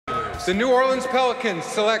The New Orleans Pelicans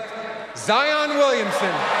select Zion Williamson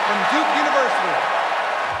from Duke University.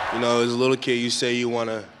 You know, as a little kid, you say you want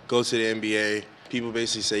to go to the NBA. People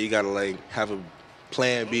basically say you got to, like, have a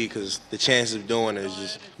plan B because the chances of doing it is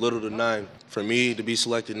just little to none. For me to be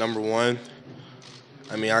selected #1,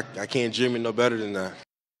 I mean, I can't dream it no better than that.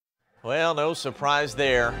 Well, no surprise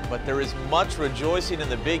there, but there is much rejoicing in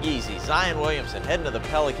the Big Easy. Zion Williamson heading to the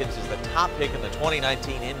Pelicans is the top pick in the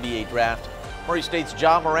 2019 NBA draft. Murray State's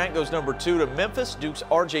Ja Morant goes #2 to Memphis. Duke's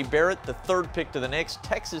R.J. Barrett, the 3rd pick to the Knicks.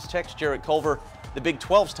 Texas Tech's Jarrett Culver, the Big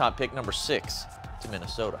 12's top pick, #6 to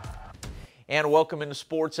Minnesota. And welcome into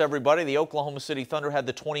sports, everybody. The Oklahoma City Thunder had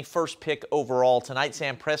the 21st pick overall tonight.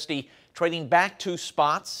 Sam Presti trading back 2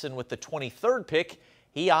 spots, and with the 23rd pick,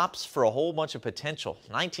 he opts for a whole bunch of potential.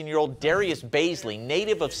 19-year-old Darius Bazley,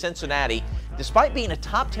 native of Cincinnati. Despite being a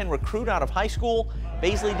top 10 recruit out of high school,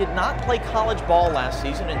 Bazley did not play college ball last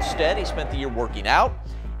season. Instead, he spent the year working out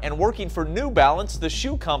and working for New Balance, the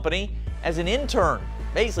shoe company, as an intern.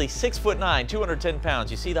 Bazley, 6'9", 210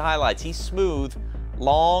 pounds. You see the highlights. He's smooth,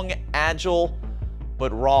 long, agile,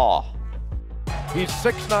 but raw. He's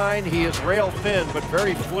 6'9", he is rail thin, but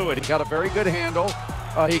very fluid. He's got a very good handle.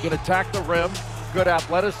 He can attack the rim, good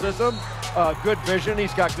athleticism, good vision.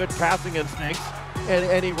 He's got good passing instincts,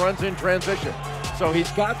 and he runs in transition. So he's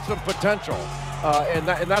got some potential, and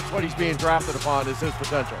that's what he's being drafted upon, is his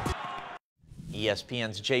potential.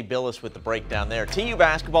 ESPN's Jay Billis with the breakdown there. TU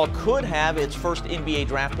basketball could have its first NBA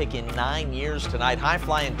draft pick in 9 years tonight.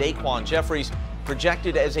 High-flying Daquan Jeffries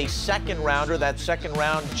projected as a 2nd rounder. That 2nd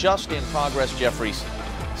round just in progress. Jeffries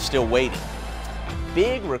still waiting.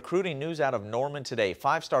 Big recruiting news out of Norman today.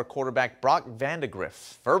 5-star quarterback Brock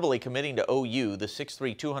Vandegrift verbally committing to OU. The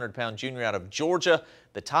 6'3", 200-pound junior out of Georgia,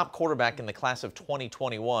 the top quarterback in the class of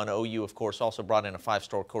 2021. OU, of course, also brought in a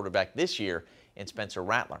 5-star quarterback this year in Spencer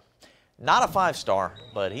Rattler. Not a 5-star,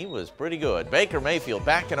 but he was pretty good. Baker Mayfield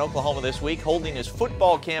back in Oklahoma this week, holding his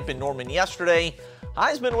football camp in Norman yesterday.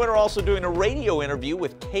 Heisman winner also doing a radio interview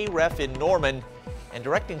with K-Ref in Norman and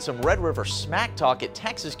directing some Red River smack talk at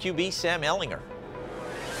Texas QB Sam Ehlinger.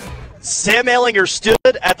 Sam Ehlinger stood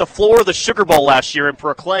at the floor of the Sugar Bowl last year and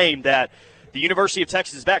proclaimed that the University of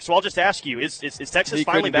Texas is back. So I'll just ask you, is Texas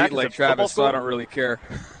finally back? Like Travis, so I don't really care.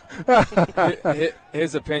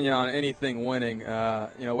 His opinion on anything winning.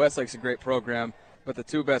 You know, Westlake's a great program, but the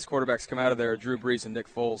 2 best quarterbacks come out of there are Drew Brees and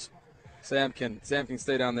Nick Foles. Sam can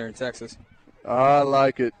stay down there in Texas. I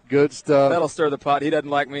like it. Good stuff. That'll stir the pot. He doesn't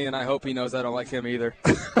like me, and I hope he knows I don't like him either.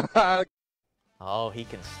 Oh, he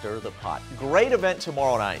can stir the pot. Great event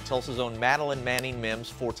tomorrow night. Tulsa's own Madeline Manning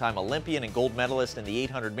Mims, 4-time Olympian and gold medalist in the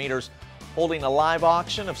 800 meters, holding a live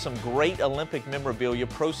auction of some great Olympic memorabilia,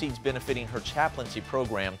 proceeds benefiting her chaplaincy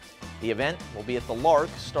program. The event will be at the Lark.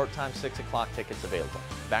 Start time 6 o'clock. Tickets available.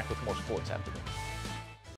 Back with more sports after this.